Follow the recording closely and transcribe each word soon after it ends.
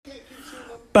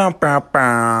Bum, bum,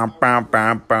 bum, bum,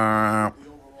 bum, bum.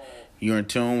 You're in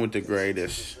tune with the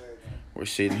greatest. We're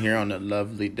sitting here on a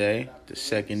lovely day, the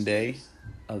second day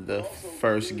of the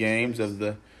first games of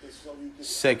the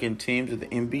second teams of the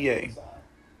NBA.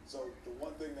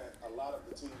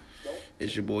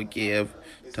 It's your boy Kev,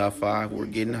 top five. We're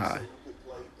getting high.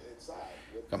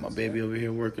 Got my baby over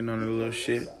here working on her little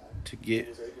shit to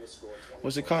get.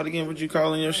 What's it called again? What you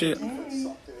calling your shit?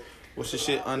 What's the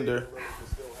shit under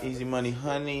Easy Money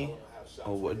Honey?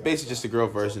 Oh, what? Basically, just the girl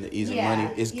version of Easy Money.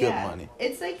 It's good money.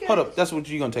 It's like Hold up, that's what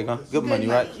you gonna take, huh? Good money,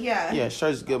 right? Yeah. Yeah,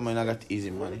 Shirt's good money. I got the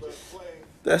Easy Money.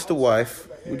 That's the wife.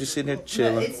 We're just sitting here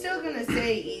chilling. But it's still gonna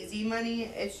say easy money.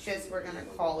 It's just we're gonna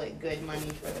call it good money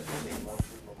for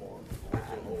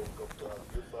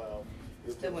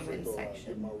the women's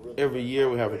section. Every year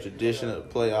we have a tradition of the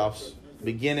playoffs.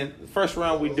 Beginning, the first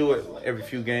round we do it every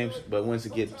few games, but once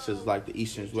it gets to like the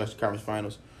Eastern Western Conference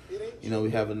Finals, you know, we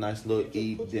have a nice little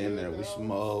eat dinner. We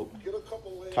smoke,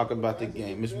 talk about the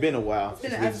game. It's been a while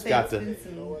since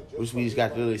we just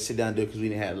got to really sit down and do it because we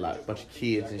didn't have a bunch of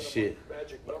kids and shit.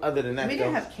 But other than that, we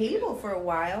didn't have cable for a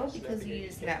while because we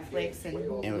used Netflix and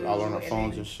Hulu all on our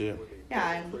phones and shit.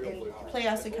 Yeah, and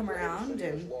playoffs would come around,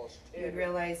 and you would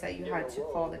realize that you had to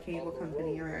call the cable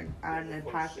company or on a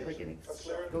package,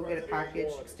 go get a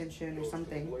package extension or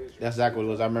something. That's exactly what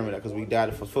it was. I remember that because we got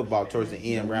it for football towards the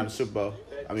end around the Super Bowl.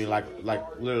 I mean, like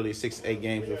literally 6-8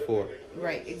 games before.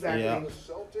 Right, exactly.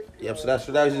 Yep. So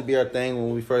that used to be our thing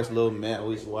when we first little met.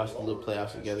 We used to watch the little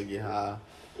playoffs together, get high,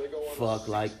 fuck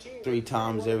like 3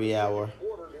 times every hour.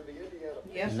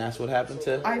 Yep. And that's what happened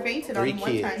to I fainted 3 on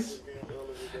kids. one time.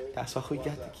 That's why we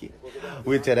got the kid.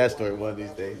 We'll tell that story one of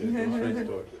these days. It's a true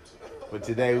story. But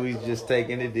today we just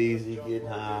taking it easy, getting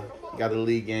high. Got a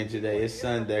league game today. It's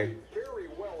Sunday.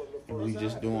 And we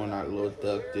just doing our little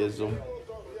thug dizzle.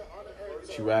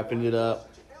 She wrapping it up.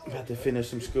 Got to finish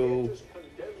some school.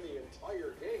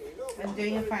 I'm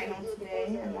doing a final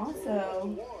today. I'm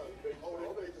also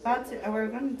we're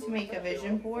going to make a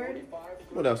vision board.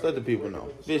 What else? Let the people know.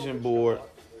 Vision board.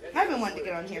 I've been wanting to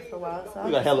get on here for a while, so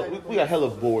we got hella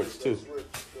boards too.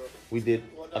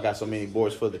 I got so many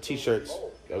boards for the t-shirts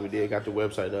that we did. Got the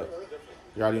website up.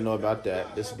 You already know about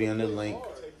that. This will be in the link.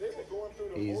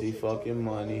 Easy fucking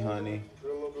money, honey.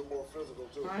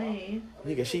 Honey.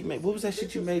 Nigga, she made. What was that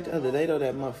shit you made the other day though?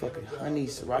 That motherfucking honey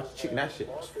sriracha chicken. That shit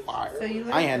was fire. So I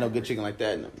ain't had no good chicken like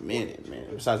that in a minute, man.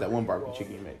 Besides that one barbecue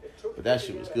chicken you made, but that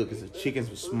shit was good because the chickens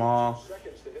was small.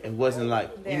 It wasn't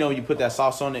like, you know, you put that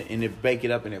sauce on it and it bake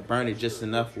it up and it burn it just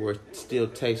enough where it still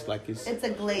tastes like it's a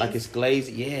glaze. Like it's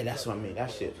glazed. Yeah, that's what I mean. That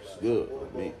shit was good.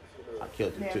 I mean, I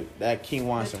killed it too. That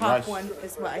quinoa and some rice. The top one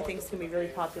is what I think is going to be really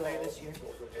popular this year.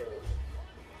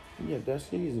 Yeah,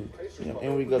 that's easy. Yeah.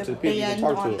 And we go to the people and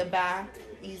talk to on them. the back,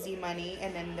 easy money,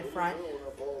 and then the front.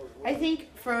 I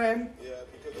think for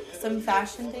some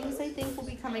fashion things, I think will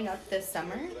be coming up this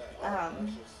summer.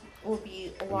 Will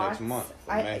be lots. Next month.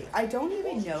 I don't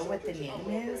even know what the name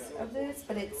is of this,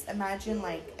 but it's imagine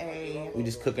like we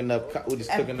just cooking up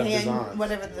designs.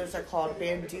 Whatever those are called,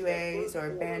 banduets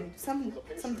or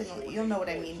something. You'll know what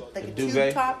I mean, like a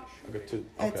duvet? tube top. Like a tube.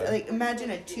 Okay. It's like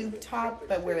imagine a tube top,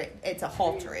 but where it's a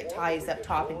halter. It ties up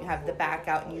top, and you have the back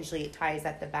out, and usually it ties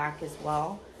at the back as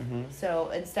well. Mm-hmm. So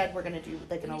instead, we're gonna do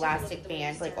like an elastic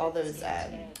band, like all those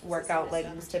workout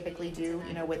leggings typically do.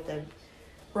 You know, with the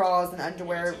bras and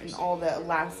underwear and all the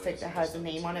elastic that has a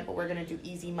name on it, but we're going to do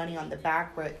easy money on the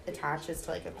back where it attaches to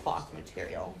like a cloth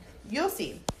material. You'll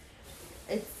see.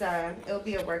 It'll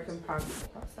be a work in progress.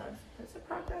 Is it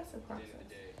progress or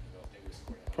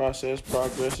process?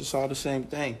 Progress, it's all the same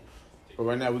thing. But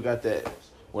right now we got that,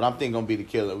 what I'm thinking going to be the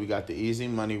killer. We got the easy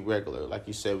money regular. Like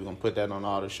you said, we're going to put that on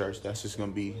all the shirts. That's just going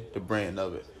to be the brand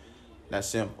of it. That's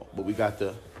simple. But we got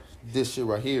this shit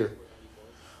right here.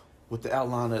 With the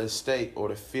outline of the state or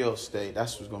the field state,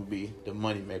 that's what's going to be the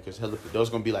money makers. Those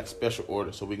going to be like special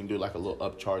orders, so we can do like a little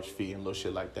upcharge fee and little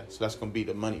shit like that. So that's going to be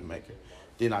the money maker.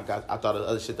 Then I thought of the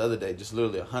other shit the other day, just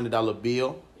literally $100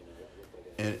 bill,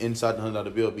 and inside the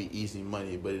 $100 bill be easy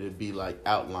money, but it'd be like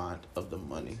outlined of the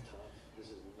money.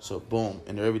 So boom,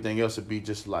 and everything else would be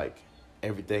just like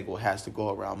everything has to go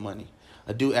around money.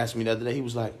 A dude asked me the other day, he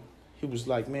was like,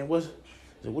 man, what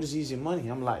is easy money?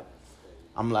 I'm like.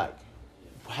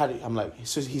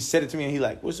 So he said it to me and he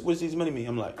like, what does easy money mean?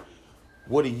 I'm like,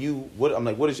 what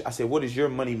does your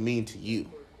money mean to you?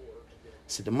 I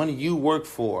said, the money you work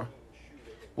for,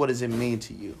 what does it mean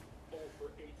to you?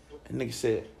 And nigga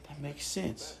said, that makes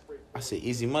sense. I said,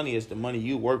 easy money is the money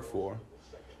you work for.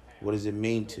 What does it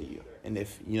mean to you? And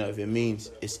if it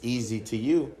means it's easy to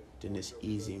you, then it's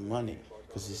easy money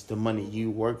because it's the money you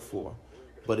work for.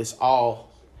 But it's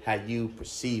all how you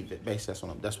perceive it. Basically,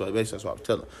 that's what I'm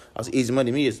telling. I was easy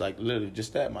money to me is like literally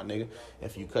just that, my nigga.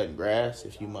 If you cutting grass,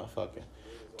 if you motherfucking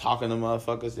talking to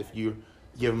motherfuckers, if you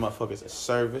giving motherfuckers a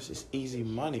service, it's easy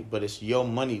money. But it's your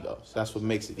money though. So that's what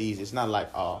makes it easy. It's not like,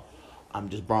 oh, I'm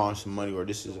just borrowing some money, or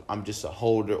I'm just a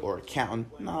holder or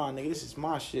accountant. Nah, nigga, this is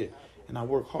my shit, and I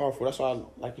work hard for it. That's why,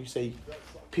 like you say,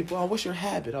 people, oh, what's your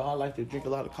habit? Oh, I like to drink a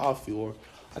lot of coffee, or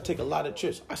I take a lot of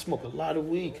trips. I smoke a lot of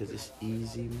weed because it's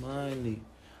easy money.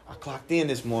 I clocked in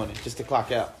this morning just to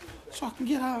clock out, so I can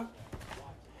get out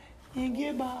and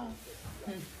get by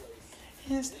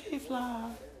and stay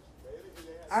fly.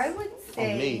 I would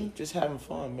say... On me, just having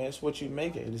fun, man. It's what you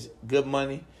make it. It's good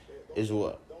money is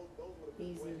what?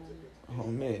 Easy money. Oh,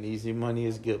 man, easy money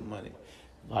is good money.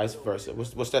 Vice versa.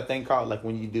 What's that thing called? Like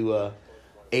when you do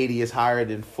 80 is higher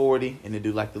than 40, and they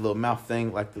do like the little mouth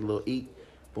thing, like the little eat.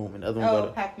 Boom, and the other one go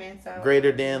to Pac-Man style.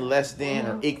 Greater than, less than,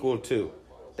 or equal to.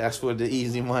 That's what the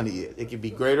easy money is. It can be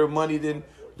greater money than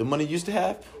the money you used to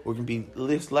have, or it can be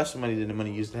less money than the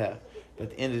money you used to have. But at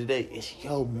the end of the day, it's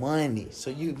your money.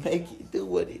 So you make it do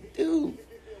what it do.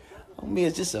 I mean,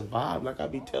 it's just a vibe, like I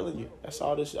be telling you. That's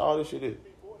all this shit is.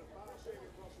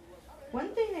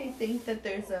 One thing I think that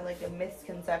there's a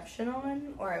misconception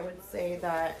on, or I would say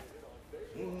that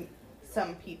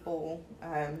some people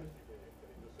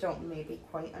don't maybe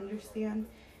quite understand,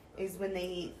 is when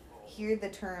they hear the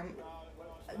term,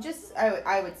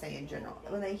 I would say in general,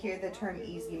 when they hear the term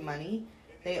easy money,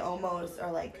 they almost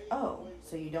are like, oh,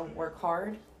 so you don't work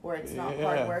hard, or it's not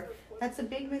hard work. That's a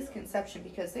big misconception,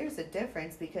 because there's a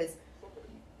difference, because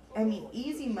I mean,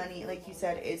 easy money, like you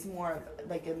said, is more of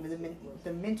like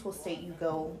the mental state you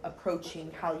go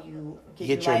approaching how you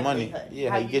get your money. Yeah,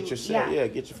 how you get yourself. Yeah,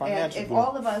 get your financial. And if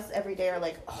all of us every day are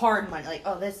like hard money, like,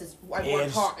 oh, this is I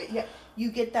worked hard. Yeah,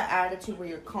 you get that attitude where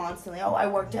you're constantly, oh, I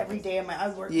worked every day of I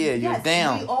worked. Yeah, you're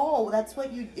down. That's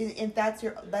what you, and that's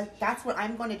what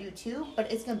I'm going to do too.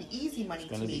 But it's going to be easy money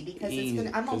to me, because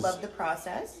I'm gonna love the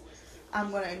process. I'm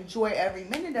going to enjoy every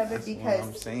minute of it,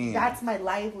 because that's my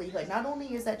livelihood. Not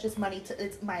only is that just money,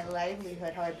 it's my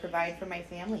livelihood, how I provide for my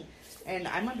family. And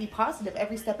I'm going to be positive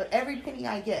every step of every penny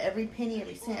I get, every penny,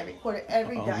 every cent, every quarter,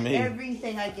 every dime,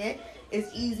 everything I get is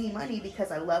easy money,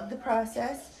 because I love the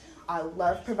process. I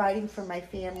love providing for my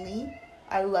family.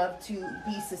 I love to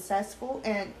be successful.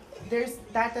 And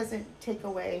that doesn't take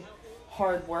away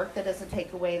hard work. That doesn't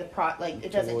take away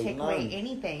it doesn't take away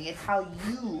anything. It's how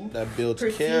you that builds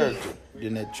character,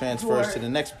 then it transfers to the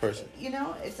next person. You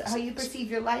know, it's how you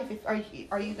perceive your life. Are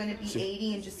you going to be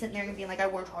 80 and just sitting there and being like, I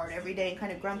worked hard every day and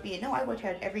kind of grumpy? And no, I worked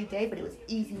hard every day, but it was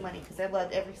easy money because I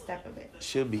loved every step of it. It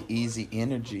should be easy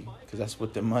energy, because that's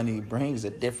what the money brings.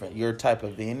 Your type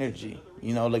of energy.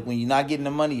 You know, like when you're not getting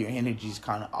the money, your energy's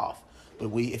kind of off.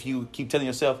 But if you keep telling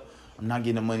yourself, I'm not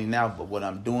getting the money now, but what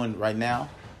I'm doing right now,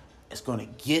 it's going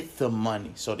to get the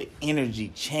money. So the energy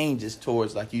changes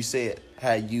towards, like you said,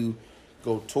 how you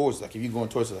go towards. Like if you're going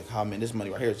towards it, like, oh man, this money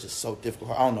right here is just so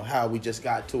difficult. I don't know how we just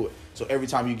got to it. So every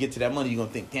time you get to that money, you're going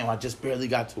to think, damn, I just barely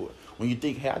got to it. When you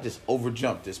think, hey, I just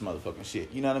overjumped this motherfucking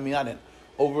shit. You know what I mean? I didn't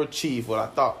overachieve what I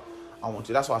thought I want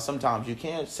to. That's why sometimes you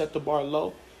can set the bar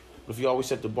low. But if you always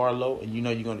set the bar low and you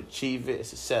know you're going to achieve it,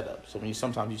 it's a setup. So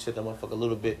sometimes you set that motherfucker a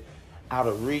little bit out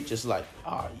of reach, it's like,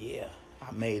 oh yeah,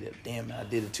 I made it. Damn it, I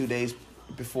did it 2 days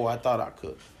before I thought I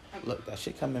could. Look, that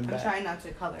shit coming back. I'm trying not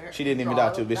to color. She didn't even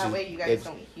doubt to. That way you guys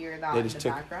don't hear that in the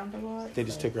background a lot. They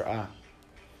just took her eye.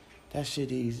 That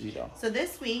shit easy though. So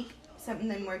this week,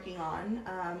 something I'm working on.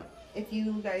 If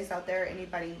you guys out there,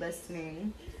 anybody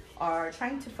listening, are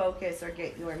trying to focus or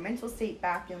get your mental state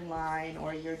back in line,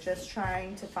 or you're just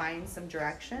trying to find some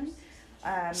direction.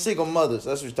 Single mothers.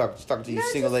 That's what you're talking to you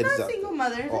single ladies out there. Single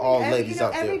mothers. Or all ladies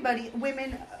out there. Everybody,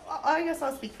 women. I guess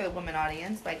I'll speak for the women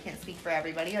audience, but I can't speak for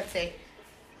everybody. I'd say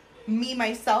me,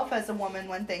 myself, as a woman,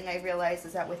 one thing I realized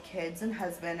is that with kids and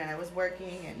husband, and I was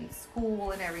working in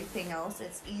school and everything else,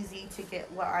 it's easy to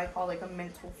get what I call like a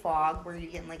mental fog, where you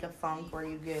get in like a funk, where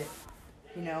you get,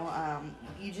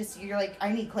 you're like,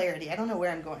 I need clarity. I don't know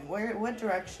where I'm going. What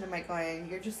direction am I going?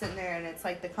 You're just sitting there, and it's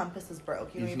like the compass is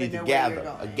broke. You don't even know where you're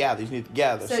going. You need to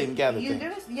gather. So sit and gather you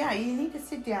need to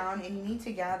sit down and you need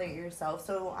to gather yourself.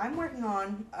 So I'm working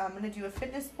on. I'm going to do a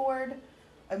fitness board.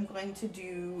 I'm going to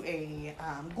do a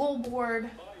goal board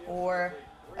or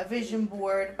a vision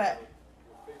board, but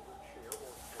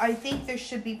I think there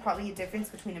should be probably a difference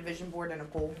between a vision board and a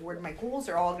goal board. My goals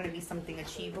are all going to be something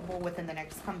achievable within the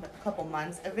next couple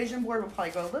months. A vision board will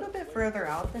probably go a little bit further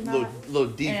out than that. A little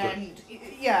deeper. And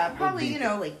yeah, probably,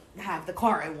 like have the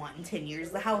car I want in 10 years,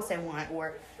 the house I want,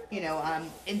 or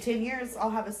In 10 years, I'll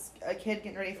have a kid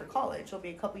getting ready for college. He'll be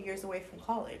a couple years away from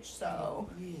college. So,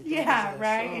 yeah,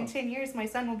 right? In 10 years, my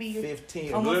son will be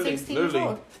 15, almost 16 years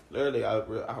old. Literally,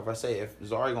 I say, if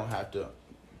Zari going to have to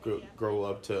grow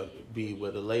up to be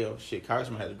with a Leo, shit,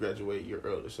 Kaiserman had to graduate a year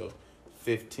earlier. So,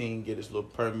 15, get his little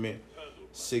permit.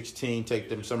 16, take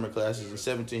them summer classes. And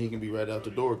 17, he can be right out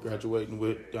the door graduating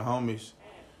with the homies.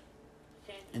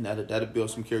 And that'll build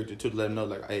some character too, to let him know,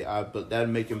 like, hey, but that'll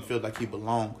make him feel like he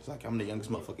belongs. Cause like, I'm the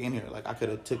youngest motherfucker in here. Like, I could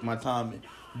have took my time and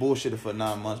bullshitted for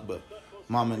 9 months, but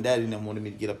mom and daddy didn't wanted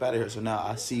me to get up out of here. So now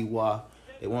I see why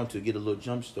they want to get a little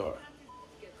jump start.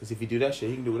 Cause if he do that shit,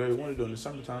 he can do whatever he want to do in the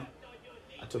summertime.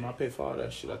 I told him I pay for all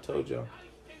that shit. I told y'all.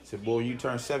 I said, boy, when you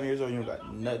turn 7 years old, you don't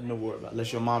got nothing to worry about.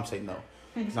 Unless your mom say no.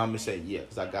 Cause I'm gonna say yeah,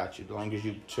 cause I got you. As long as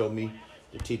you show me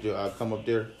the teacher, I'll come up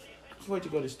there. I can't wait to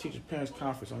go to this teacher's parents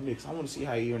conference on me, cause I want to see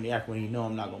how he interact when he know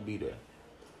I'm not gonna be there.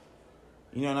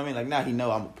 You know what I mean? Like now he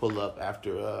know I'm gonna pull up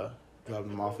after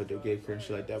dropping him off at the gate and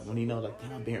shit like that. But when he know like,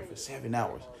 damn, I've been here for 7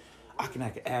 hours, I can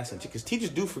ask him. Cause teachers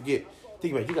do forget.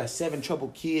 Think about it. You got 7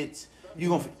 troubled kids.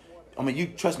 You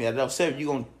trust me. At those 7, you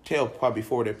gonna tell probably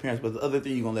 4 of their parents, but the other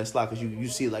 3 you gonna let slide, cause you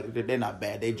see like they're not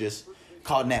bad. They just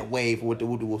caught in that wave with the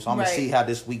woo. So I'm gonna see how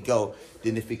this week go.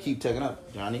 Then if it keep taking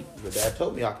up, Johnny, your dad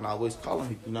told me I can always call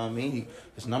him. You know what I mean?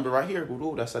 His number right here.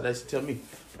 That's how they tell me.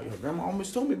 Like, your grandma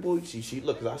almost told me, boy. She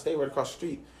look, cause I stay right across the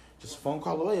street. Just a phone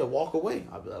call away or walk away.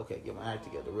 I'll be like, okay, get my act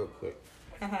together real quick.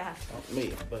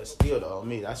 Me, but still though,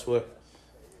 me. That's what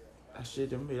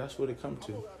it come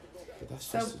to. But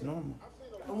that's just normal.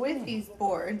 With these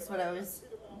boards, what I was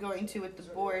going to with the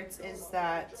boards is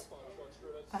that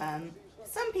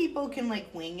some people can like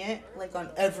wing it, like on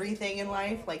everything in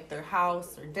life, like their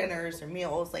house or dinners or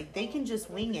meals, like they can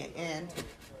just wing it. And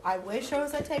I wish I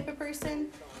was that type of person,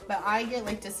 but I get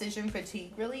like decision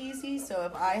fatigue really easy. So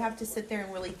if I have to sit there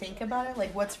and really think about it,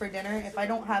 like what's for dinner, if I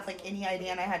don't have like any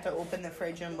idea and I had to open the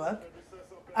fridge and look,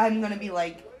 I'm gonna be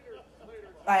like,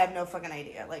 I have no fucking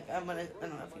idea. Like I don't know if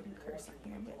you can curse on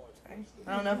here, but sorry.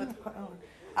 I don't know if it's.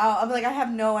 I'll be like, I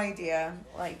have no idea.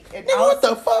 Like, what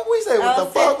the fuck we say? What the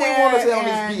fuck we want to say on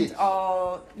this bitch?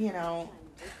 I'll,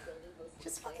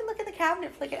 just fucking look at the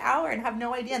cabinet for like an hour and have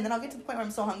no idea. And then I'll get to the point where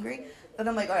I'm so hungry that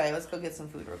I'm like, all right, let's go get some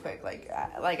food real quick.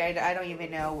 I don't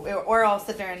even know. Or I'll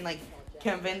sit there and like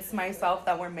convince myself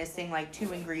that we're missing like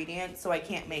 2 ingredients, so I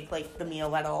can't make like the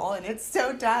meal at all. And it's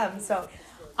so dumb. So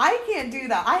I can't do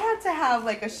that. I have to have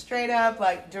like a straight up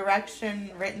like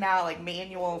direction written out, like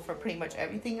manual for pretty much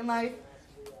everything in life.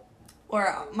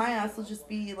 Or my ass will just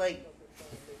be like,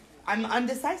 I'm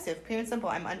undecisive. Pure and simple,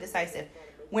 I'm undecisive.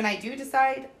 When I do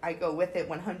decide, I go with it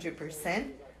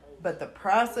 100%. But the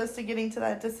process to getting to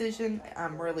that decision,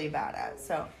 I'm really bad at.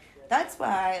 So that's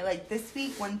why, like this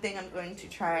week, one thing I'm going to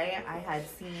try, I had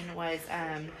seen was,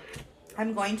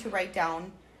 I'm going to write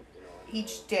down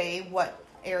each day what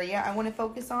area I want to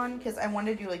focus on. Because I want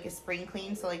to do like a spring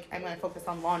clean. So like I'm going to focus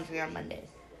on laundry on Monday.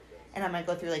 And I'm going to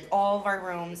go through, like, all of our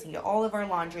rooms and get all of our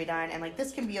laundry done. And, like,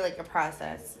 this can be, like, a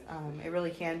process. It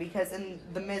really can. Because in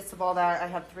the midst of all that, I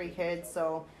have 3 kids.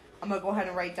 So I'm going to go ahead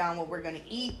and write down what we're going to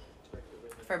eat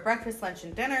for breakfast, lunch,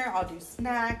 and dinner. I'll do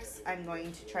snacks. I'm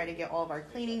going to try to get all of our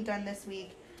cleaning done this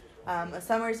week.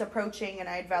 Summer's approaching, and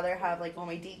I'd rather have, like, all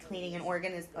my deep cleaning and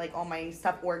all my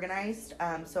stuff organized.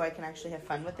 So I can actually have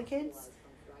fun with the kids.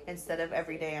 Instead of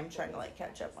every day I'm trying to, like,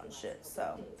 catch up on shit.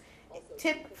 So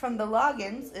tip from the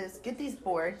logins is get these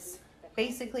boards.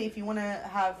 Basically, if you want to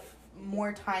have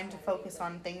more time to focus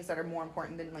on things that are more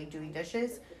important than like doing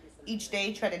dishes, each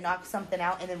day try to knock something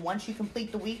out, and then once you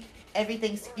complete the week,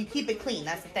 you keep it clean.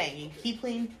 That's the thing. You keep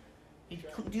clean. You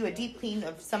do a deep clean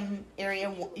of some area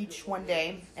each one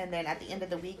day, and then at the end of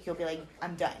the week, you'll be like,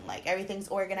 I'm done. Like everything's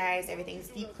organized, everything's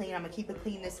deep clean. I'm gonna keep it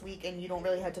clean this week, and you don't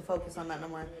really have to focus on that no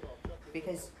more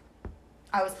because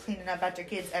I was cleaning up after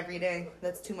kids every day.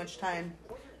 That's too much time.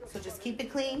 So just keep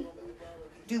it clean.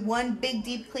 Do one big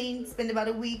deep clean. Spend about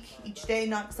a week each day.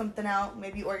 Knock something out.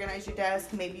 Maybe you organize your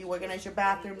desk. Maybe you organize your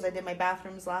bathrooms. I did my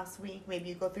bathrooms last week. Maybe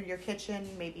you go through your kitchen.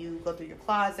 Maybe you go through your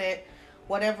closet.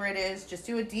 Whatever it is, just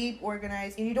do a deep,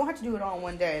 organized. And you don't have to do it all in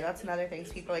one day. That's another thing.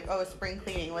 So people are like, oh, it's spring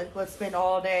cleaning. Let's spend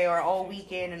all day or all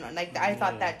weekend. And like I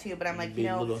thought that too. But I'm like,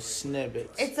 little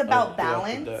snippets. It's about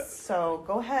balance. So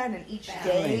go ahead and each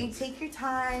day take your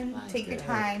time. Take your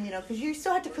time, because you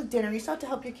still have to cook dinner. You still have to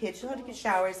help your kids. You still have to get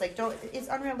showers. Like, it's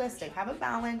unrealistic. Have a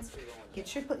balance.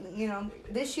 Get your,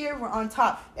 this year we're on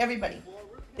top. Everybody.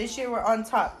 This year we're on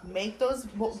top. Make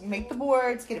the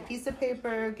boards. Get a piece of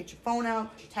paper. Get your phone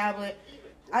out. Get your tablet.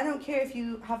 I don't care if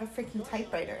you have a freaking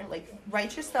typewriter. Like,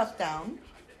 write your stuff down.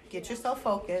 Get yourself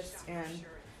focused and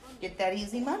get that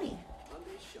easy money.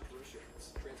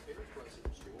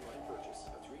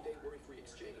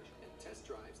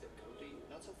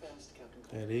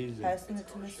 That easy. Passing it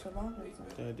to Mr. Robinson.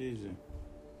 That easy.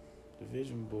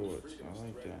 Division boards. I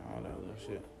like that. All that little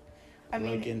shit. I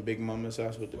mean, like in Big Mama's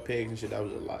house with the pigs and shit, that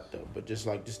was a lot though. But just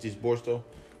these boards though,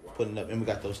 putting up, and we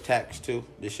got those tacks too.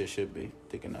 This shit should be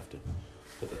thick enough to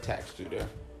put the tacks through there.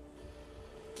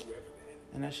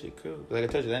 And that shit cool. Like I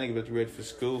told you, that nigga be ready for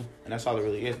school, and that's all it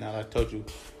really is now. Like I told you,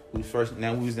 we was in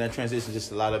that transition,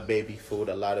 just a lot of baby food,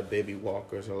 a lot of baby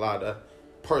walkers, a lot of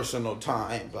personal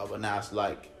time, blah blah. Now it's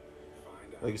like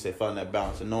you said, finding that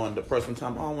balance and knowing the personal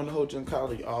time. Oh, I want to hold you in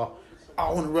college. Oh,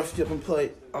 I want to rough you up and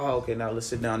play. Oh, okay, now let's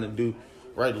sit down and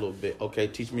write a little bit. Okay,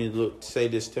 teach me a little, say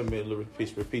this, tell me a little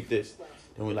repeat this.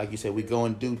 Then we, like you said, we go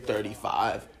and do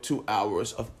 2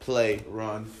 hours of play,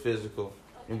 run, physical.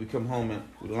 And we come home and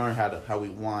we learn how we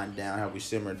wind down, how we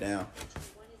simmer down.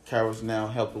 Carol's now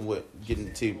helping with getting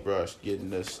the teeth brushed, getting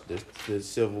the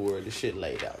silverware, the shit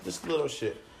laid out. Just little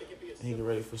shit. And he get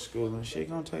ready for school and shit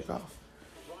gonna take off.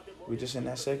 We just in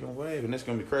that second wave. And it's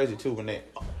gonna be crazy too when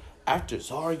after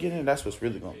Zara get in, that's what's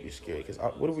really gonna be scary. Because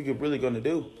what are we really gonna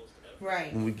do?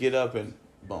 Right. When we get up and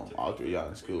boom, all three y'all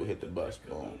in school, hit the bus,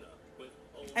 boom.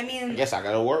 I mean, I guess I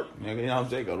gotta work. You know what I'm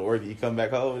saying? Go to work. You come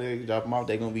back home, they drop them off.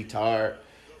 They gonna be tired.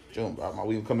 June, bro,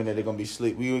 we gonna come in there. They gonna be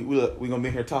asleep. We gonna be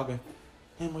here talking.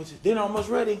 Damn, dinner almost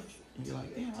ready. And you're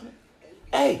like, damn,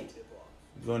 hey,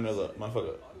 go in there, look,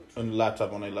 motherfucker, on the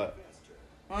laptop on their lap.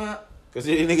 Cause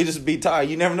the nigga just be tired.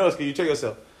 You never notice. Cause you trick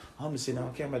yourself. I'm just sitting down.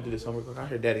 Okay, I'm about to do this homework. I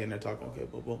heard daddy in there talking. Okay,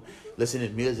 boom, boom. Listen to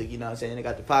music. You know what I'm saying? They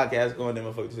got the podcast going. Them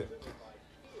motherfuckers.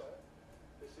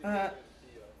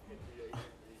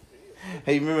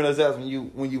 Hey, you remember those times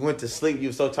when you went to sleep? You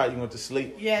were so tired you went to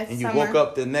sleep. Yes. And you woke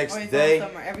up the next day.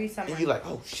 Every summer. And you like,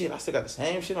 oh shit, I still got the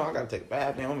same shit on. I gotta take a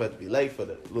bath. Man, I'm about to be late for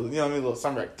the little, you know what I mean, little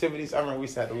summer activities. I remember we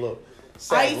used to have a little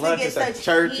I used to get at such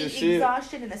church heat and shit.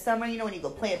 exhaustion in the summer. You know when you go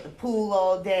play at the pool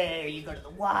all day, or you go to the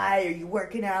Y, or you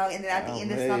working out, and then at the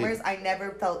end of summers, I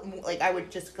never felt like I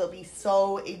would just be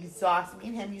so exhausted. Me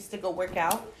and him used to go work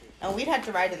out. And we'd have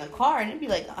to ride in the car, and it'd be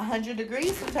like 100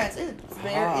 degrees sometimes.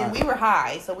 And we were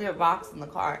high, so we were boxing the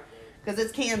car. Because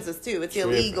it's Kansas, too. It's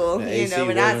illegal, you know.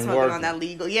 We're not smoking on that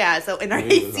legal. Yeah, so, and our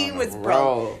AC was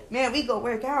broke. Man, we go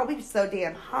work out. We were so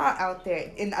damn hot out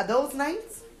there. And those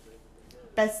nights,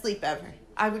 best sleep ever.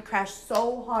 I would crash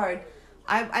so hard.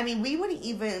 I mean, we wouldn't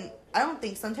even, I don't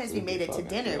think sometimes we made it to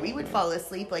dinner. We would fall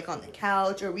asleep, like, on the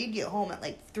couch, or we'd get home at,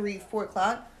 like, 3, 4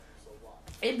 o'clock.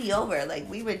 It'd be over. Like,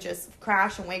 we would just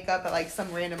crash and wake up at, like,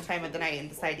 some random time of the night and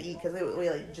decide to eat because it was,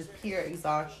 like, just pure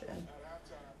exhaustion.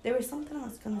 There was something I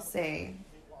was going to say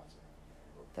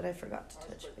that I forgot to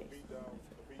touch base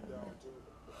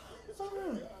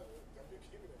on.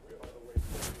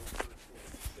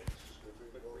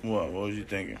 What was you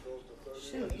thinking?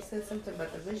 Shoot, you said something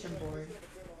about the vision board.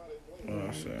 What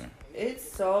I said?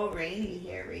 It's so rainy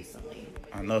here recently.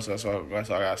 I know, so that's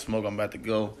why I got smoke. I'm about to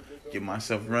go get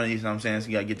myself running. You know what I'm saying? So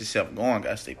you got to get yourself going.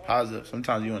 Got to stay positive.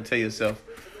 Sometimes you want to tell yourself,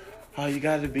 oh, you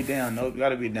got to be down. No, you got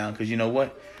to be down because you know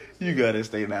what? You got to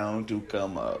stay down to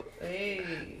come up.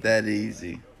 Hey. That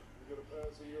easy.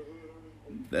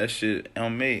 That shit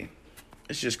on me.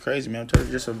 It's just crazy, man. I'm telling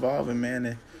you, just evolving, man.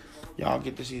 And y'all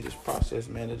get to see this process,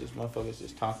 man. That just motherfuckers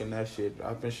just talking that shit,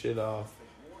 dropping shit off.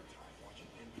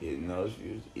 You know, it's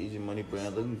Easy Money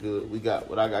brand looking good. We got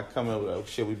what I got coming up.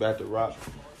 Shit, we back to rock.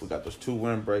 We got those 2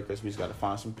 windbreakers. We just got to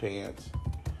find some pants.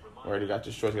 We already got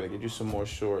the shorts. Got to get you some more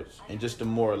shorts. And just the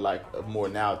more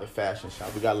now at the fashion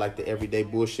shop. We got like the everyday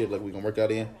bullshit like we can work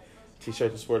out in.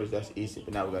 T-shirts and sweaters, that's easy.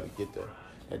 But now we got to get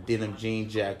that denim jean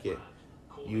jacket.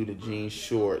 You the jean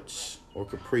shorts or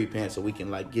capri pants so we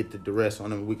can like get the duress on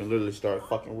them. We can literally start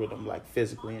fucking with them like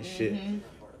physically and shit.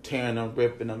 Tearing them,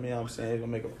 ripping them, you know what I'm saying? It's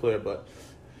going to make them clear, but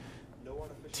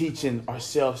teaching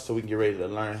ourselves so we can get ready to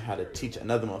learn how to teach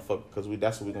another motherfucker because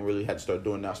that's what we're going to really have to start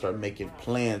doing now. Start making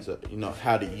plans of, you know,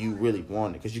 how do you really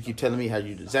want it? Because you keep telling me how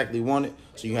you exactly want it.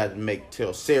 So you have to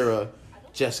tell Sarah,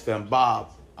 Jessica, and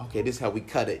Bob, okay, this is how we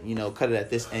cut it. You know, cut it at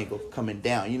this angle coming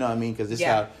down. You know what I mean? Because this is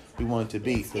how we want it to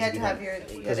be. You have to have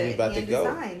because we about to go.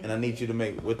 Design. And I need you to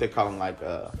make what they call them like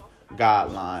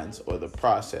guidelines or the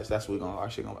process. That's what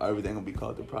we're everything gonna be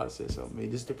called the process. So I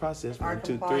mean, just the process. Our 1, 2,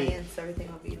 3. compliance,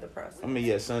 everything will be the process. I mean,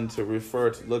 yeah, something to refer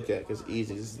to, look at, because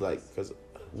easy. This is like because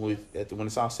when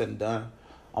it's all said and done,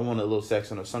 I want a little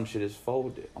section of some shit is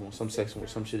folded. I want some section where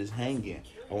some shit is hanging.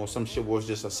 I want some shit where it's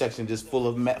just a section just full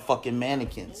of fucking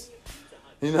mannequins.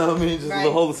 You know what I mean? Just a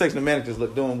whole section of mannequins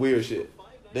doing weird shit,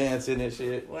 dancing and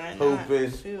shit,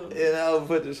 hooping. You know,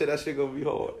 but that shit gonna be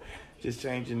hard. Just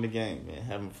changing the game, man.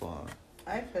 Having fun.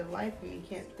 I feel like you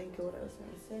can't think of what I was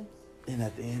going to say. And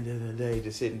at the end of the day,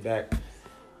 just sitting back,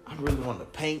 I really want to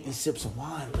paint and sip some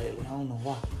wine lately. I don't know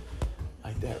why.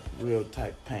 Like that real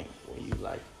type paint. when you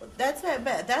like. That's why.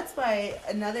 But that's why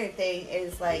another thing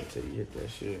is like. Until you hit that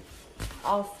shit.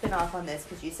 I'll spin off on this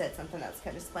because you said something that's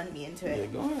kind of spun me into it. Yeah,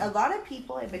 go ahead. A lot of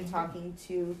people I've been talking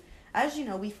to, as you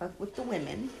know, we fuck with the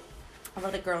women. A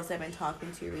lot of girls I've been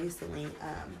talking to recently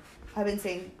have been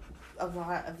saying a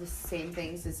lot of the same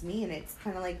things as me, and it's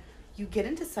kind of like you get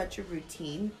into such a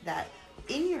routine that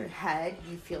in your head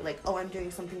you feel like, oh, I'm doing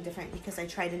something different because I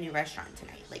tried a new restaurant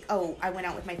tonight. Like, oh, I went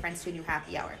out with my friends to a new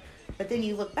happy hour. But then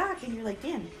you look back and you're like,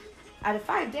 damn, out of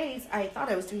 5 days, I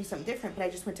thought I was doing something different, but I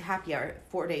just went to happy hour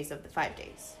 4 days of the 5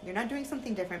 days. You're not doing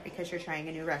something different because you're trying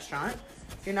a new restaurant.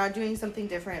 You're not doing something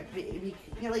different.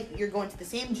 You're going to the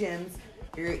same gyms.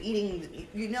 You're eating,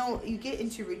 you get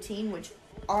into routine, which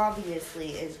obviously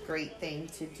is a great thing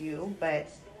to do, but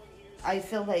I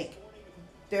feel like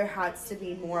there has to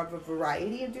be more of a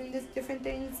variety of doing these different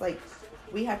things. Like,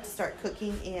 we have to start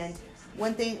cooking, and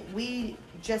one thing we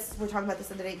just were talking about this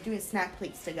the other day, doing snack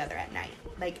plates together at night.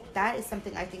 Like, that is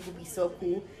something I think would be so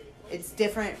cool. It's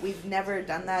different. We've never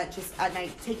done that, just at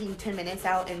night, taking 10 minutes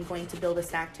out and going to build a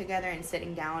snack together and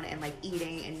sitting down and, like,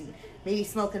 eating and maybe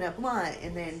smoking a blunt.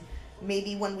 And then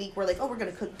maybe one week we're like, oh, we're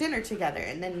going to cook dinner together.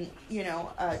 And then,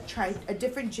 try a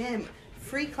different gym.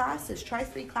 Free classes. Try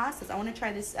 3 classes. I want to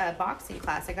try this boxing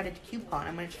class. I got a coupon.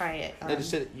 I'm going to try it. They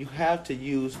just said you have to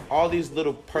use all these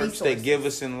little perks they give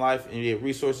us in life, and your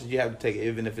resources you have to take it,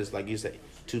 even if it's like you say,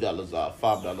 $2 off,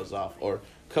 $5 off, or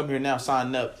come here now,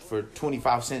 sign up for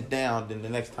 25 cents down. Then the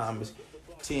next time is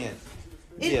 10.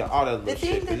 All that little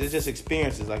shit. Cause it's just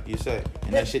experiences, like you say,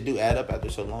 and that shit do add up after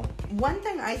so long. One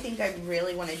thing I think I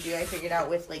really want to do, I figured out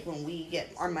with like when we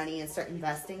get our money and start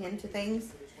investing into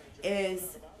things,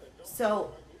 is.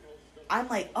 So I'm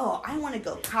like, oh, I want to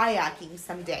go kayaking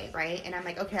someday, right? And I'm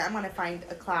like, okay, I'm going to find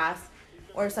a class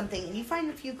or something. And you find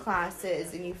a few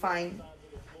classes, and you find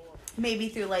maybe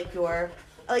through like your,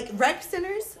 like rec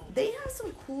centers, they have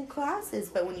some cool classes.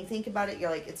 But when you think about it,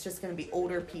 you're like, it's just going to be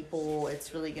older people.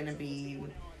 It's really going to be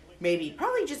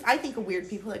probably just, I think, weird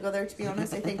people that go there, to be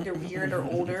honest. I think they're weird or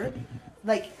older.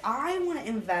 Like, I want to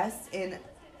invest in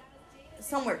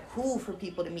somewhere cool for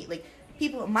people to meet. Like,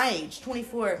 people my age,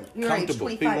 24, your age,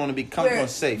 25. People want to be comfortable and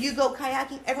safe. You go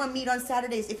kayaking, everyone meet on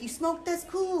Saturdays. If you smoke, that's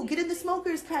cool. Get in the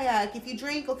smoker's kayak. If you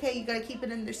drink, okay, you got to keep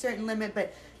it in a certain limit.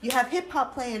 But you have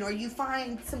hip-hop playing, or you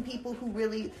find some people who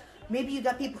really, maybe you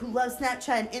got people who love Snapchat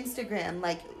and Instagram.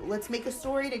 Like, let's make a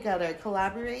story together,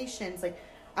 collaborations. Like,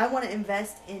 I want to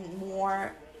invest in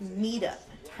more meetup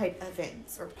type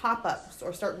events or pop-ups,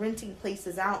 or start renting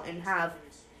places out and have...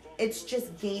 It's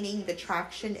just gaining the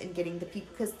traction and getting the people,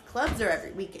 because the clubs are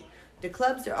every weekend. The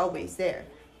clubs are always there.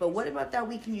 But what about that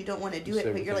weekend you don't want to do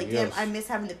it, but you're like, damn, I miss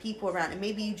having the people around. And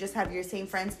maybe you just have your same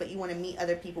friends, but you want to meet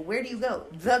other people. Where do you go?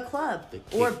 The club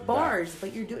or bars,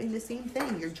 but you're doing the same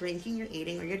thing. You're drinking, you're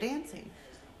eating, or you're dancing.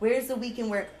 Where's the weekend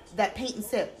where that paint and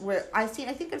sip, where I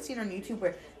think I've seen on YouTube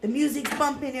where the music's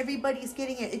bumping, everybody's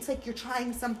getting it. It's like you're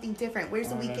trying something different. Where's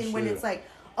the weekend when it's like,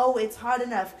 oh, it's hot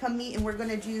enough, come meet and we're going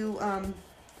to do...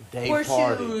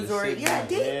 horseshoes or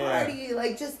day party,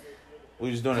 like just we're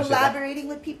just doing collaborating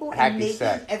with people and making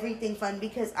everything fun.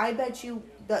 Because I bet you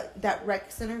that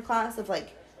rec center class of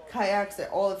like kayaks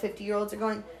that all the 50-year-olds are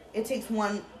going, it takes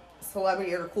one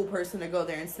celebrity or a cool person to go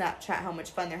there and Snapchat how much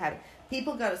fun they're having.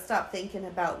 People got to stop thinking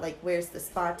about like where's the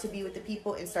spot to be with the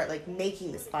people and start like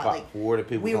making the spot. Like where the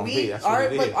people gonna be. That's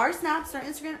what it is. Our snaps, our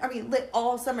Instagram, lit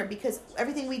all summer, because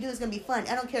everything we do is gonna be fun.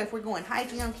 I don't care if we're going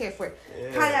hiking. I don't care if we're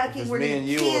kayaking. We're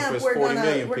gonna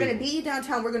camp. We're gonna be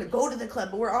downtown. We're gonna go to the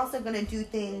club, but we're also gonna do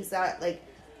things that like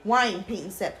wine, paint,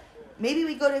 and sip. Maybe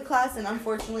we go to class and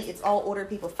unfortunately it's all older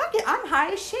people. Fuck it, I'm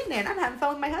high as shit, man. I'm having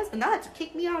fun with my husband. They'll have to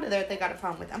kick me out of there if they got a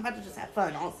problem with it. I'm about to just have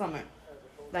fun all summer,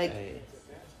 like.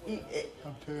 I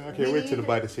can't wait till the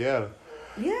bite of Seattle.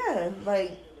 Yeah,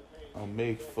 like I'll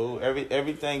make food.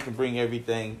 Everything can bring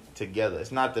everything together.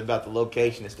 It's not about the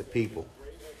location; it's the people.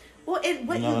 Well, and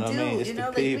what you do,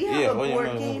 like we have a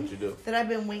board game that I've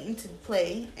been waiting to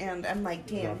play, and I'm like,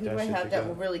 damn, who do I have that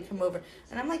will really come over?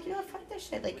 And I'm like, fuck that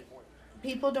shit. Like,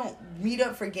 people don't meet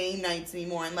up for game nights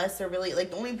anymore unless they're really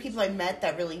like the only people I met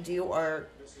that really do are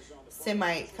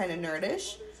semi kind of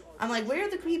nerdish. I'm like, where are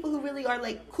the people who really are,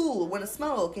 like, cool, want to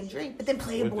smoke and drink, but then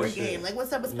play a board game? Like,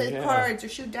 what's up, let's play cards or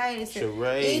shoot dice or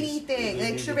anything.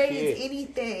 Like, charades,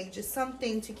 anything. Just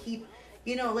something to keep,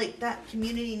 like, that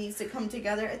community needs to come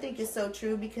together. I think is so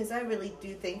true, because I really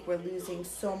do think we're losing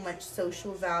so much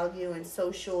social value and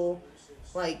social,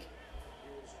 like,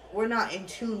 we're not in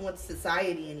tune with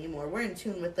society anymore. We're in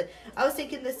tune with I was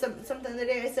thinking this something the other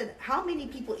day. I said, how many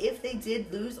people, if they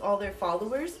did lose all their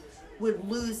followers, would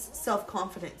lose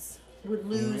self-confidence, would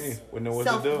lose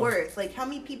self-worth. Like, how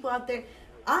many people out there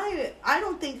I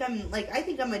don't think I'm like I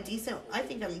think I'm decent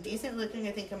looking.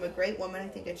 I think I'm a great woman. I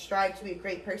think I strive to be a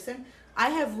great person. I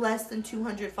have less than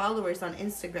 200 followers on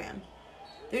Instagram.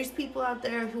 There's people out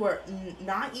there who are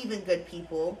not even good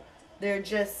people. They're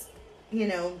just,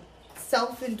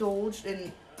 self-indulged,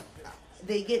 and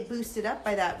they get boosted up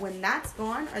by that. When that's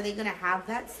gone, are they going to have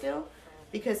that still?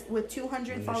 Because with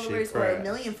 200 followers or 1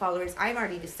 million followers, I've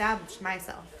already established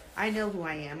myself. I know who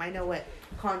I am. I know what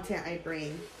content I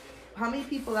bring. How many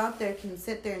people out there can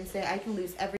sit there and say, I can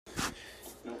lose every...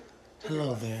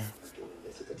 Hello there.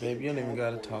 Baby, you don't even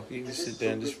gotta talk. You can sit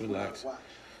there and just relax.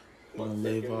 We're gonna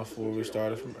leave off where we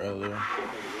started from earlier.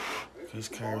 Because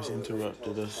Kyrus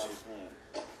interrupted us.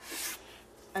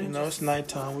 It's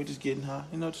nighttime. We just getting high.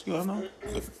 What's going on?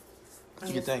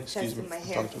 I'm Good thing. Excuse me. my I'm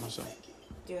hair. talking to myself.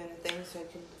 Doing the thing so I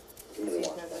can see if I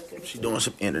look good. She doing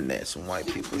some internet, some white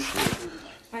people shit.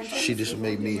 She just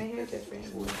made me.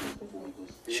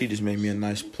 She just made me a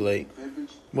nice plate.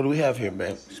 What do we have here,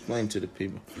 babe? Explain to the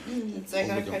people. So I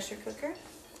got a pressure cooker,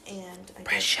 and I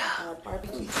got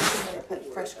barbecue chicken, and I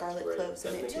put fresh garlic cloves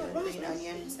in it too, and green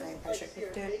onions, and I pressure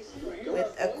cooked it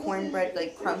with a cornbread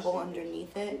crumble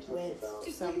underneath it, with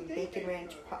some bacon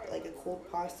ranch, like a cold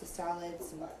pasta salad,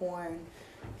 some corn,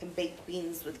 and baked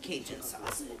beans with Cajun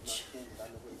sausage.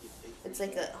 It's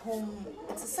like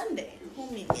it's a Sunday,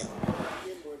 homemade meal.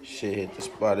 Shit hit the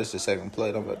spot. This is the second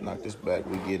plate. I'm about to knock this back.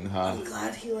 We getting high. I'm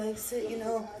glad he likes it.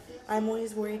 I'm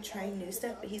always worried trying new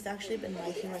stuff, but he's actually been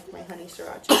liking my honey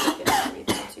sriracha chicken and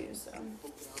everything too. So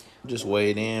just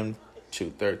weighed in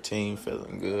 213,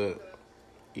 feeling good.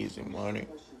 Easy money.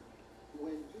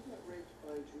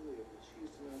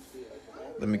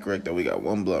 Let me correct that. We got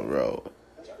one blunt roll,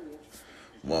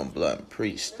 one blunt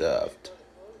pre-stuffed.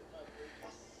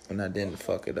 And I didn't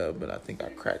fuck it up, but I think I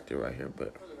cracked it right here.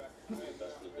 But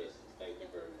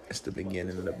it's the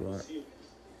beginning of the blunt.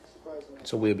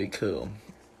 So we'll be cool.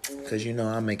 Because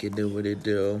I make it do what it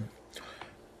do.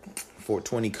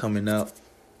 420 coming up.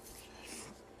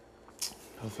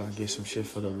 Hopefully I get some shit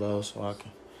for the low so I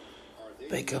can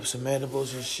bake up some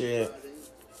edibles and shit.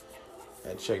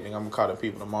 And check. I'm going to call the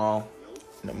people tomorrow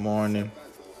in the morning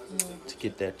to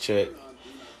get that check.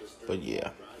 But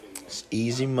yeah, it's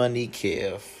easy money,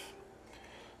 Kev.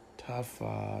 Top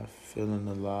 5, feeling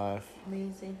alive.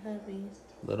 amazing hubby.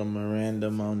 Little Miranda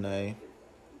Monet.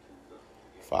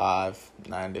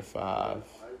 5'95",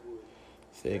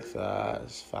 6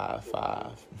 eyes,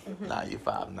 5'5". Nah, you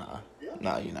 5'9".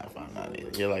 Nah, you're not 5'9"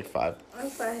 either. You're like 5. I'm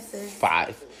 5'6".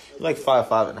 5. You're like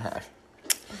 5'5" and a half.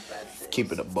 I'm 5'6".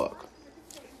 Keep it a buck.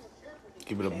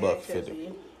 Keep it a buck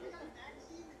 50.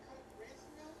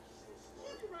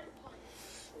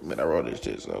 Man, I wrote this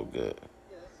shit so good.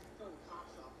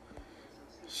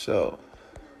 So,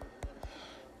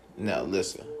 now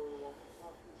listen.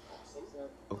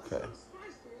 Okay.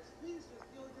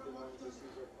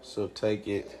 So take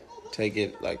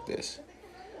it like this.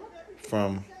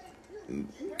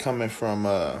 Coming from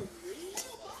what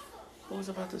was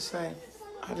I about to say?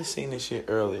 I just seen this shit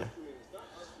earlier.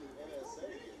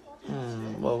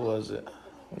 What was it?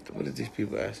 What did these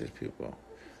people ask these people?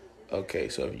 Okay,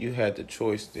 so if you had the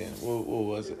choice then, what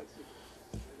was it?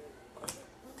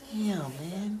 Damn,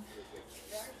 man.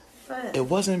 But It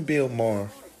wasn't Bill Maher.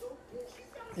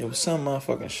 It was some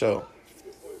motherfucking show.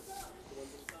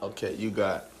 Okay, you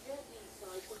got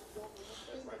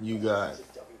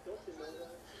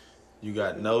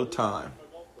no time.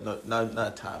 No,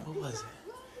 not time. What was it?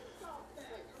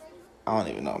 I don't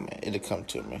even know, man. It'll come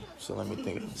to me. So let me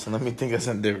think of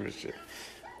some different shit.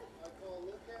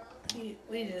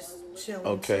 we just chill.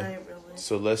 Okay. Tonight, really.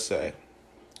 So let's say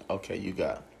you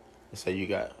got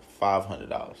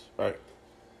 $500, right?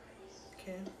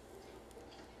 Okay.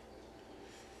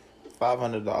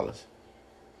 $500.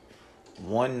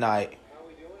 One night,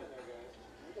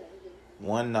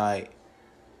 one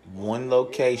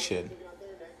location.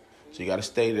 So you got to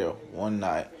stay there one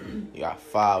night. You got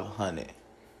 500.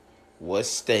 What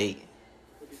state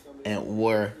and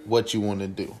what you want to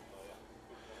do?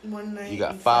 One night. You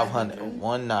got 500.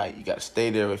 One night. You got to stay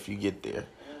there if you get there.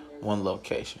 One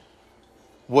location.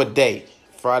 What day?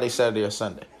 Friday, Saturday, or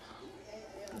Sunday?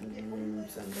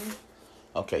 Sunday.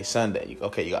 Okay, Sunday.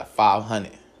 Okay, you got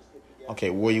 500. Okay,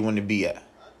 where you want to be at?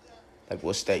 Like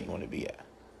what state you want to be at?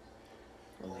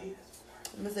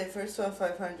 I'm gonna say first off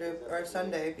 500 or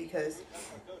Sunday because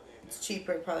it's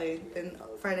cheaper probably than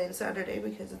Friday and Saturday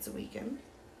because it's a weekend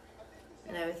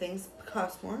and everything's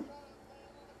cost more.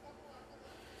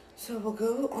 So we'll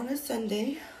go on a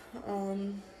Sunday.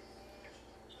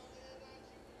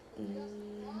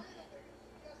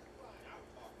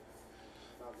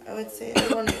 I would say I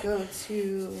want to go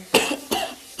to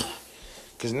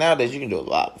Because nowadays you can do a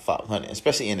lot with 500,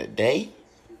 especially in a day.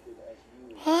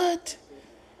 What?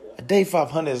 A day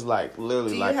 500 is like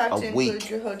literally like a week.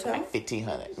 Do you have to include your hotel? Like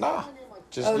 1,500. Nah.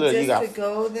 Just literally, just to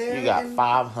go there? You got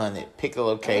 500. Pick a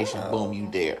location. Boom,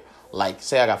 you there. Like,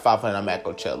 say I got 500, I'm at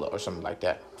Coachella or something like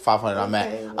that. 500, I'm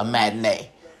at a matinee.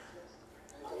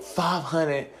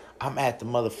 500, I'm at the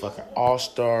motherfucking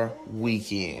All-Star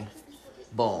Weekend.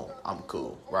 Boom, I'm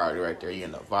cool. Right there. You're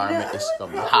in the environment. It's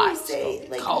gonna be hot. It's gonna be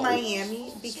like cold.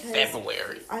 Miami, because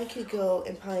February. I could go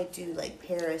and probably do like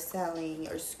parasailing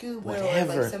or scuba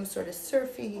Whatever. or like some sort of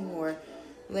surfing or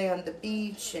lay on the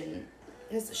beach, and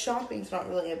because shopping's not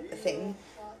really a thing.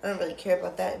 I don't really care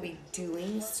about that. I'd be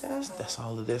doing stuff. That's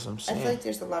all it is. I'm saying. I feel like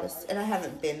there's a lot of, and I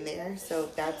haven't been there, so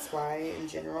that's why in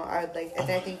general I would like. And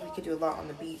I think we could do a lot on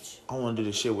the beach. I want to do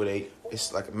the shit where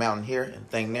it's like a mountain here and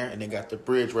thing there, and they got the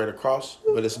bridge right across,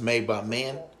 but it's made by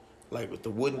man, like with the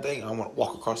wooden thing. I want to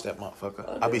walk across that motherfucker.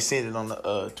 Okay. I be seeing it on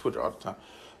the Twitter all the time.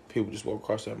 People just walk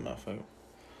across that motherfucker.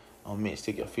 On me,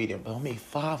 stick your feet in. But on me,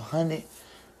 500,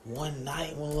 one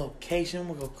night, one location,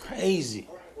 we'll go crazy.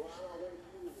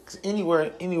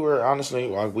 Anywhere, honestly,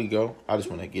 like we go, I just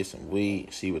want to get some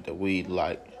weed, see what the weed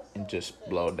like, and just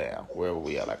blow down wherever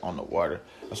we are, like on the water.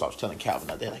 That's what I was telling Calvin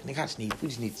out there. Like, nigga, we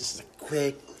just need this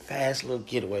quick, fast little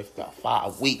getaway for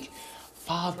about a week,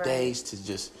 5 days to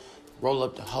just roll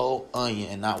up the whole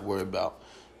onion and not worry about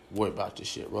this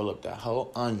shit. Roll up that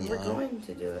whole onion. We're going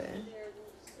to do it.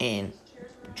 And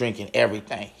drinking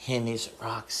everything, Henny's,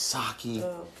 rock, sake,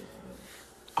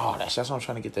 all that shit. That's why I'm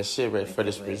trying to get that shit ready for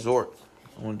this resort.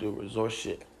 I want to do a resort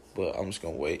shit, but I'm just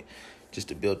going to wait just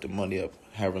to build the money up,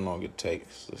 however long it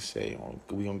takes. Let's say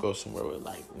we going to go somewhere with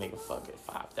like, nigga, fuck it,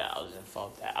 5,000,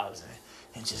 4,000,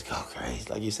 and just go crazy.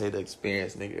 Like you say, the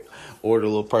experience, nigga. Order a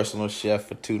little personal chef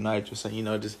for 2 nights or something,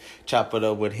 just chop it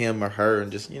up with him or her and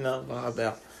just, vibe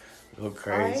out. Go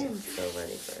crazy. I am so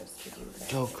ready for us to do that.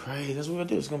 Go crazy. That's what we're going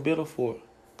to do. It's going to build up for it.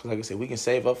 Because like I said, we can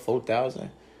save up 4,000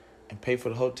 and pay for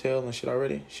the hotel and shit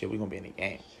already. Shit, we going to be in the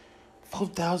game.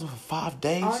 4,000 for 5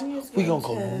 days. We gonna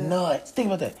go nuts. Think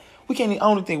about that. I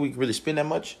don't think we can really spend that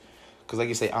much. Cause like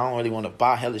you say, I don't really want to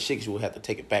buy hella shit. Cause we'll have to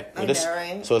take it back with us.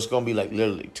 Right? So it's gonna be like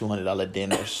literally $200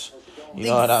 dinners. You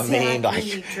know what I mean? Like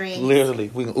literally,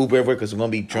 we can Uber everywhere because we're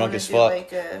gonna be drunk as fuck.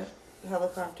 Like a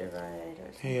helicopter ride.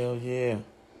 Or something. Hell yeah.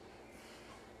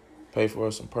 Pay for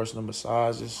us some personal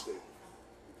massages.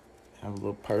 Have a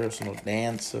little personal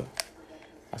dancer.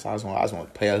 That's all I just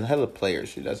want to pay. Hella player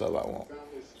shit. That's all I want.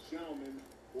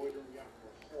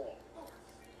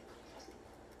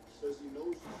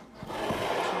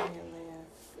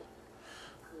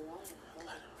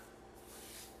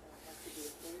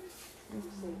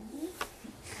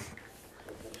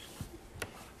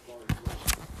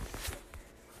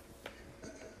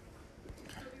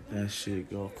 That shit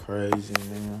go crazy,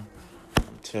 man.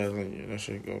 I'm telling you, that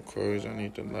shit go crazy. I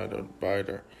need to light a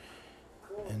brighter.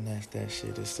 And that's that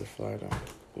shit. It's the flight on.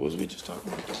 What was we just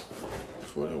talking about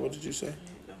before that? What did you say?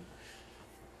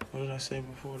 What did I say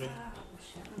before that?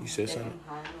 You said something?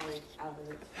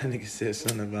 That nigga said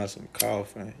something about some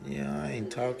coughing. Yeah, I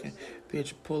ain't talking.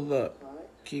 Bitch, pull up.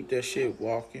 Keep that shit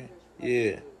walking.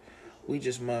 Yeah. We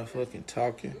just motherfucking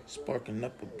talking. Sparking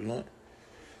up a blunt.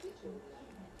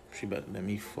 She about to let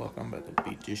me fuck. I'm about to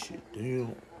beat this shit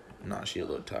down. Nah, she a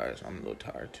little tired. So I'm a little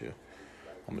tired too.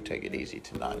 I'm gonna take it easy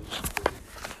tonight.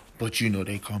 But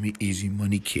they call me Easy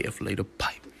Money Kid for later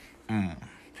pipe.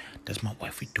 That's my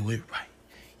wife. We do it right.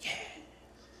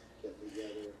 Yeah.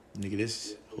 Nigga,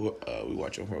 this we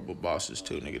watching Horrible Bosses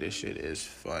too. Nigga, this shit is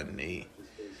funny.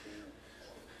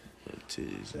 Little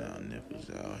titties out, nipples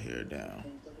out, hair down.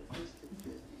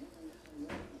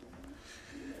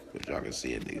 Wish y'all can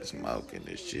see a nigga smoking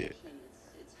this shit.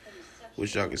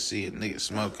 Wish y'all could see a nigga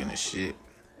smoking this shit.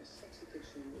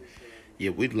 Yeah,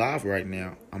 we live right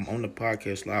now. I'm on the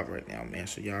podcast live right now, man.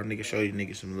 So y'all niggas show you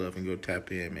niggas some love and go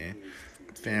tap in, man.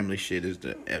 Family shit is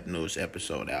the newest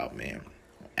episode out, man.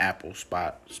 Apple,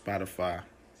 Spotify,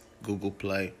 Google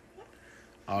Play,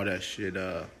 all that shit.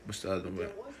 What's the other one?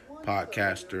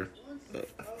 Podcaster,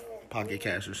 Pocket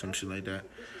Cast or some shit like that.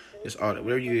 It's all that.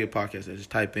 Whatever you get podcast at, just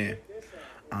type in.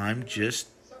 I'm just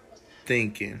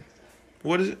thinking.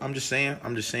 What is it? I'm just saying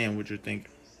what you're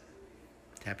thinking.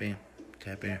 Tap in.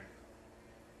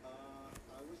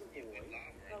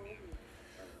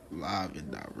 Live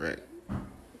and direct.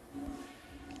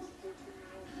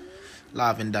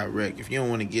 Live and direct. If you don't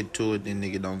want to get to it, then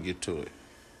nigga don't get to it.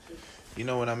 You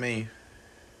know what I mean?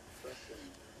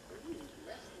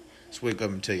 Just wake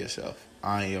up and tell yourself,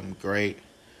 I am great.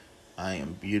 I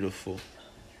am beautiful.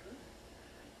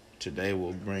 Today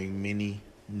will bring many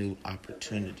new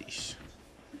opportunities.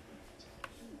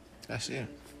 That's it.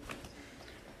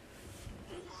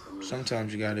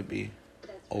 sometimes you gotta be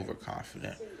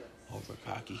overconfident, over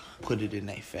cocky. Put it in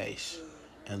their face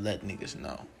and let niggas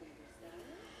know.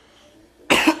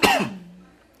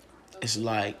 It's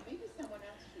like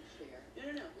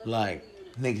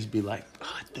niggas be like,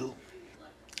 oh,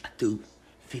 I do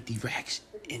 50 racks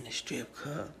in the strip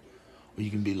club. Or you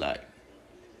can be like,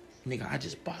 nigga, I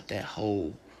just bought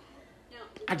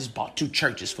 2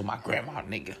 churches for my grandma,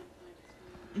 nigga.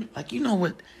 Like, you know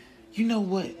what?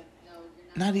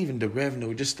 Not even the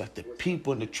revenue, just like the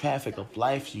people and the traffic of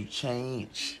life you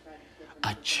change.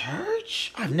 A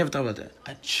church? I've never thought about that.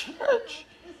 A church?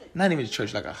 Not even a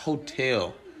church, like a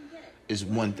hotel is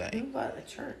one thing. Think about a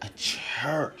church. A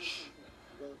church.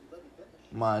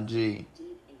 My G.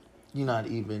 You're not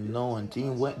even knowing.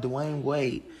 Dwayne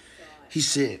Wade, he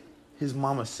said, his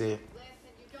mama said,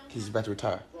 he's about to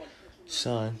retire.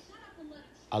 Son,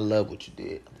 I love what you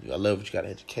did. I love what you got,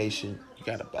 education. You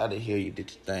got up out of here. You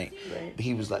did your thing. Right. But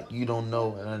he was like, you don't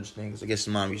know and understand. Because I guess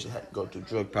his mom used to have to go through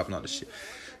drug problem and all this shit.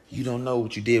 You don't know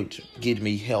what you did to get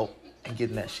me help and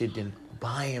getting that shit, then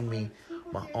buying me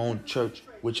my own church,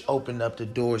 which opened up the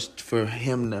doors for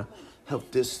him to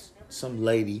help some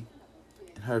lady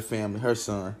and her family, her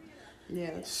son.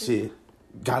 Yeah. Shit.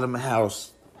 Got him a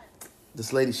house.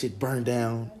 This lady shit burned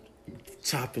down.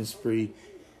 Chopping spree.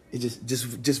 It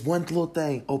just one little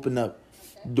thing opened up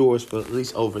doors for at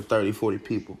least over 30, 40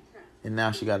 people. And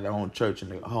now she got her own church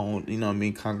and her own, you know what I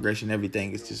mean, congregation,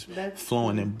 everything. It's just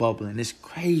flowing and bubbling. It's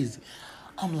crazy.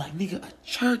 I'm like, nigga, a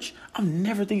church? I'm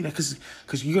never thinking that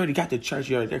because you already got the church,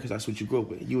 you already there because that's what you grew up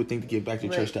with. You would think to get back to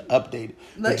church to update it.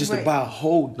 But just to buy a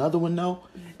whole nother one, though,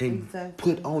 and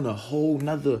put on a whole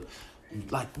nother,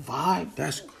 like, vibe,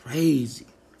 that's crazy.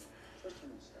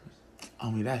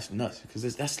 I mean, that's nuts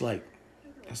because that's like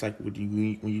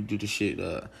when you do the shit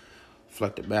for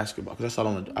like the basketball. Because that's all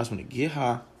I want to do. I just want to get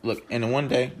high. Look, and then one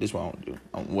day, this is what I want to do.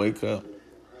 I'm gonna wake up,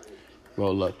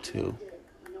 roll up to,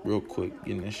 real quick,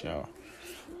 get in the shower.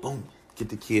 Boom. Get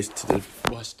the kids to the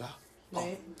bus stop.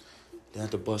 Right. Then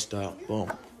at the bus stop,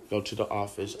 boom. Go to the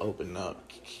office, open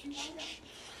up.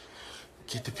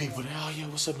 Get the people there. Oh, yeah,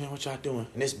 what's up, man? What y'all doing?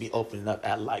 And this be opening up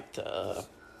at like the,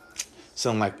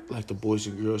 something like the Boys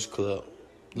and Girls Club.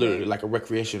 Literally like a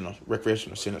recreational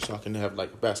center. So I can have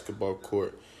like a basketball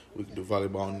court. We can do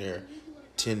volleyball in there.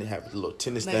 Have a little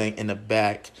tennis thing in the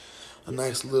back. A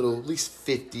nice little, at least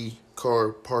 50 car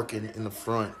parking in the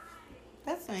front.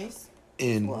 That's nice.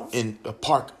 In a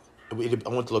park. I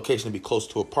want the location to be close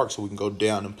to a park so we can go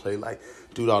down and play, like,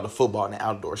 do all the football and the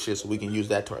outdoor shit so we can use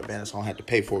that to our advantage so I don't have to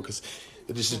pay for it because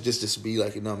this be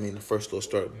like, you know what I mean, the first little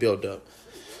start build up.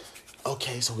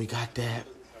 Okay, so we got that.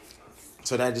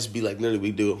 So that just be like literally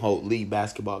we do whole league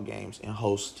basketball games and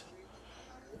host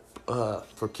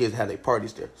for kids to have their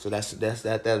parties there. So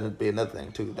that would be another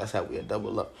thing too. That's how we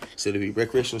double up. So it'll be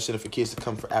recreational center for kids to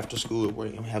come for after school where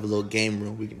we have a little game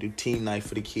room. We can do team night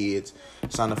for the kids,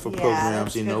 sign up for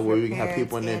programs, you know, where we can have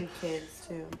people in there. Kids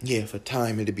too. Yeah, for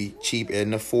time it'll be cheap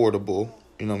and affordable.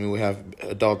 You know what I mean? We have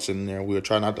adults in there. We'll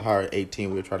try not to hire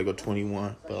 18. We'll try to go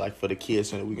 21. But like for the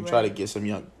kids, we can try to get some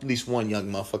at least one young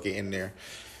motherfucker in there.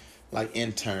 Like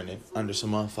interning under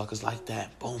some motherfuckers like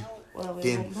that. Boom. Well,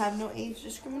 we don't have no age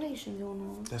discrimination going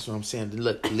on. That's what I'm saying.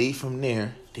 Look, leave from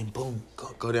there. Then boom,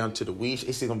 go down to the weed.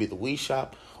 It's either gonna be the weed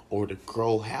shop or the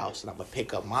grow house, and I'm gonna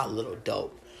pick up my little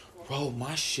dope, roll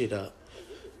my shit up,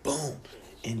 boom,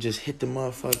 and just hit the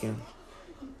motherfucking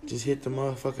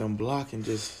block and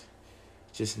just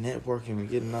networking and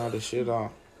getting all the shit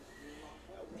off.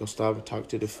 Go stop and talk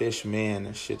to the fish man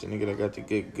and shit. The nigga that got the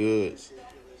good goods.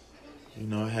 You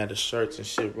know, I had the shirts and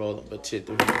shit rolling, but shit,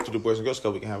 through the Boys and Girls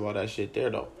Club, we can have all that shit there,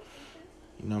 though.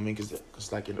 You know what I mean?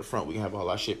 Because like in the front, we can have all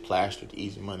our shit plastered, the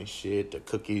easy money shit, the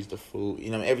cookies, the food.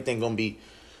 You know, everything going to be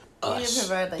us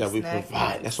that we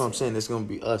provide. That's what I'm saying. It's going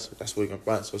to be us. That's what we're going to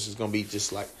provide. So it's just going to be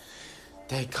just like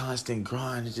that constant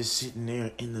grind of just sitting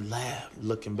there in the lab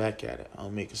looking back at it. I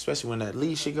mean, especially when that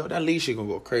lead shit going to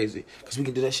go crazy because we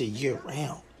can do that shit year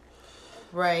round.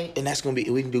 Right. And that's going to be,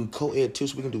 we can do co-ed too,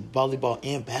 so we can do volleyball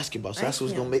and basketball. So that's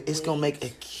what's going to make, it's going to make a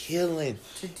killing.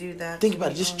 To do that. Think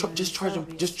about it, just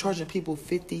charging people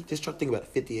 50, think about it,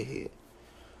 50 a head.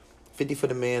 50 for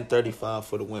the man, 35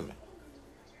 for the women.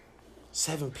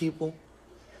 7 people,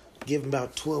 give them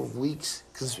about 12 weeks.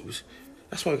 Because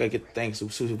that's why we got to get the things.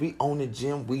 So if we own the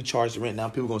gym, we charge the rent. Now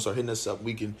people going to start hitting us up.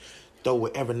 We can throw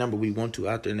whatever number we want to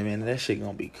out there. And man, that shit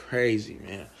going to be crazy,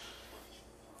 man.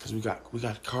 Cause we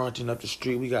got carting up the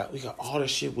street. We got all the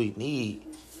shit we need.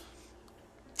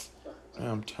 Man,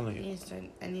 I'm telling you.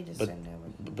 I need to send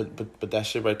that. But that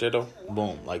shit right there though,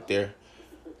 boom, like there.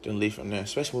 Then leave from there.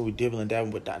 Especially when we dibbling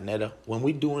dabbling with Donetta. When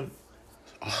we doing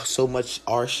so much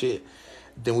our shit,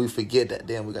 Then we forget that.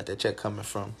 Then we got that check coming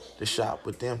from the shop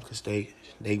with them because they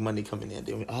money coming in.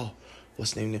 Then we,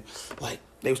 what's the name? Like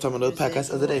they was talking about the other podcast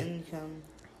the other day. Income.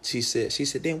 She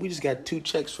said, damn, we just got 2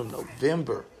 checks from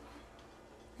November.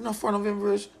 You know how far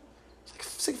November is? It's like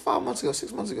 6 months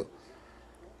ago.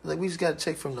 Like, we just got a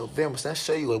check from November. So that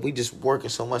show you, like, we just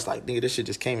working so much. Like, nigga, this shit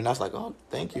just came in. I was like, oh,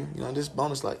 thank you. You know, this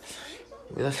bonus, like,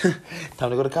 time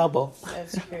to go to Cabo.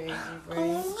 That's crazy,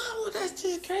 bro. Oh, that's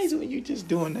just crazy when you just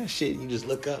doing that shit. You just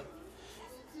look up.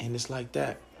 And it's like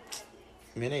that.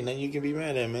 Man, ain't nothing you can be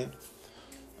mad at, man.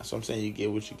 That's what I'm saying. You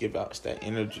get what you give out. It's that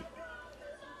energy.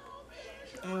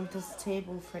 I want this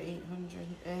table for $800.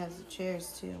 It has the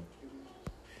chairs too.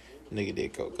 Nigga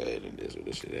did cocaine and this with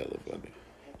this shit hella funny.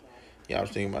 Yeah, I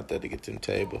was thinking about that to get them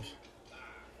tables.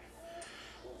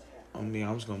 I mean,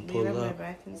 I was gonna pull up. You rub my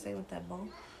back and say with that ball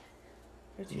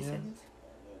for 2 seconds.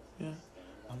 Yeah,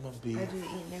 I'm gonna be. I do eat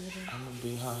and everything. I'm gonna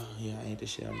be high. Yeah, I ain't the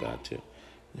shit I'm about to.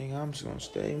 Nigga, I'm just gonna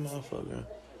stay, motherfucker.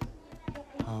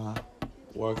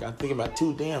 Work. I'm thinking about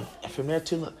too. Damn, from there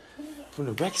to look. From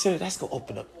the rec center, that's gonna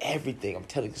open up everything. I'm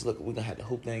telling you, cause look, we're gonna have the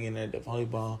hoop thing in there, the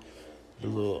volleyball, the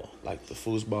little, like the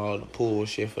foosball, the pool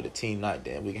shit for the team night.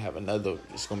 Then we can have another,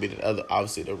 it's gonna be the other,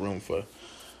 obviously the room for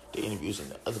the interviews in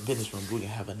the other business room. We can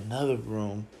have another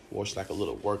room where it's like a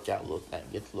little workout little thing,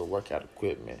 get the little workout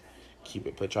equipment, keep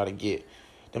it, but try to get,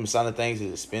 them silent things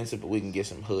is expensive, but we can get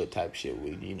some hood type shit.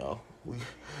 We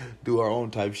do our own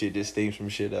type shit, just steam some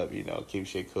shit up, keep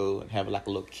shit cool and have like a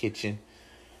little kitchen.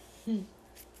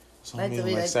 So I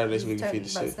mean, like Saturdays we can feed the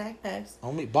shit. Snack packs.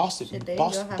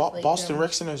 Boston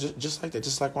Rec Center is just like that,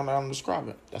 just like what I'm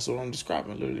describing. That's what I'm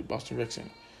describing, literally, Boston Rec Center,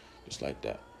 just like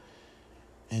that.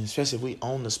 And especially if we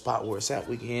own the spot where it's at,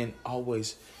 we can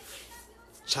always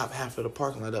chop half of the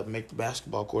parking lot up, make the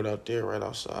basketball court out there, right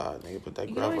outside. Nigga, put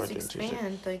that gravel right there.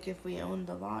 Expand, like if we own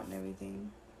the lot and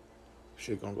everything.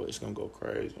 Shit gonna go. It's gonna go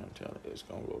crazy. I'm telling you, it's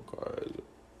gonna go crazy.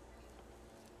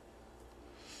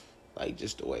 Like,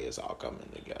 just the way it's all coming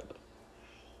together.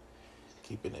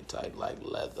 Keeping it tight like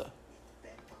leather.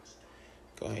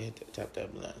 Go ahead, tap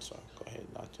that blend, so go ahead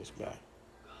and knock this back.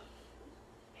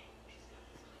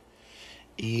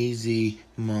 Easy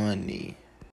money.